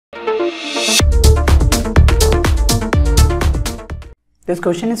This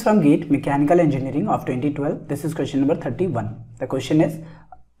question is from GATE Mechanical Engineering of 2012. This is question number 31. The question is,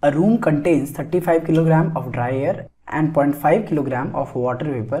 a room contains 35 kg of dry air and 0.5 kg of water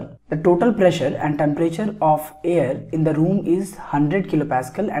vapor. The total pressure and temperature of air in the room is 100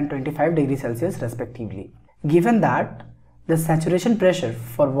 kPa and 25 degrees Celsius respectively. Given that the saturation pressure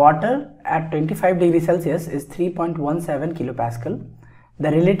for water at 25 degrees Celsius is 3.17 kPa,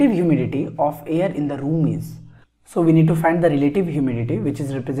 the relative humidity of air in the room is. So we need to find the relative humidity, which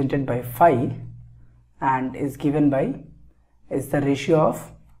is represented by phi and is given by the ratio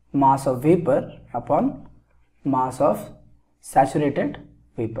of mass of vapor upon mass of saturated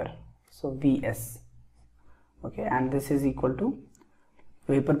vapor, so Vs. Okay, and this is equal to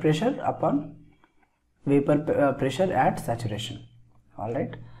vapor pressure upon vapor pressure at saturation. All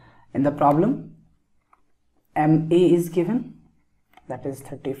right, in the problem, Ma is given, that is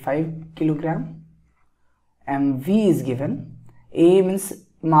 35 kg. Mv is given. A means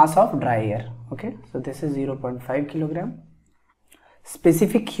mass of dry air. Okay, so this is 0.5 kg.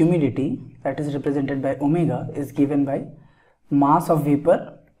 Specific humidity, that is represented by omega, is given by mass of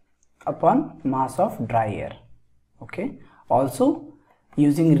vapor upon mass of dry air. Okay, also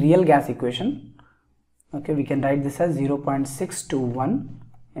using real gas equation, okay, we can write this as 0.621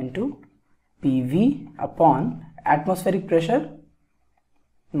 into PV upon atmospheric pressure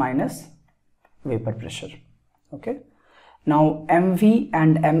minus vapor pressure. Okay, now MV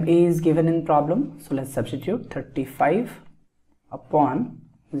and MA is given in problem, so let's substitute 35 upon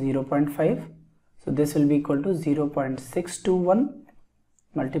 0.5, so this will be equal to 0.621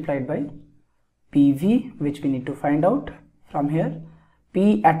 multiplied by PV, which we need to find out from here.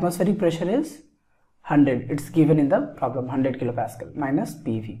 P atmospheric pressure is 100, it's given in the problem, 100 kPa minus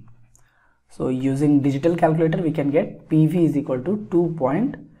PV. So using digital calculator we can get PV is equal to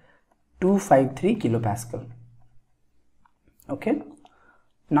 2.253 kPa. Okay,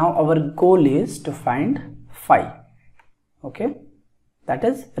 now our goal is to find phi. Okay, that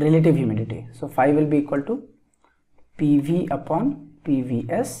is relative humidity. So phi will be equal to PV upon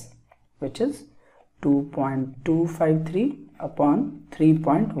PVS, which is 2.253 upon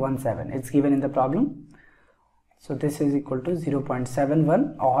 3.17. It's given in the problem. So this is equal to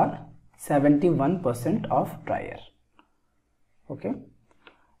 0.71 or 71% of dry air. Okay,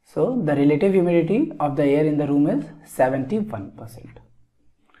 so the relative humidity of the air in the room is 71%.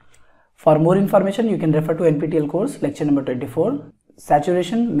 For more information, you can refer to NPTEL course lecture number 24,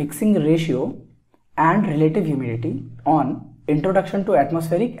 Saturation, Mixing Ratio and Relative Humidity on Introduction to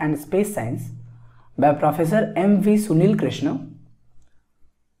Atmospheric and Space Science by Professor M.V. Sunil Krishna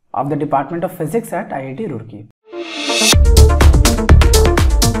of the Department of Physics at IIT Roorkee.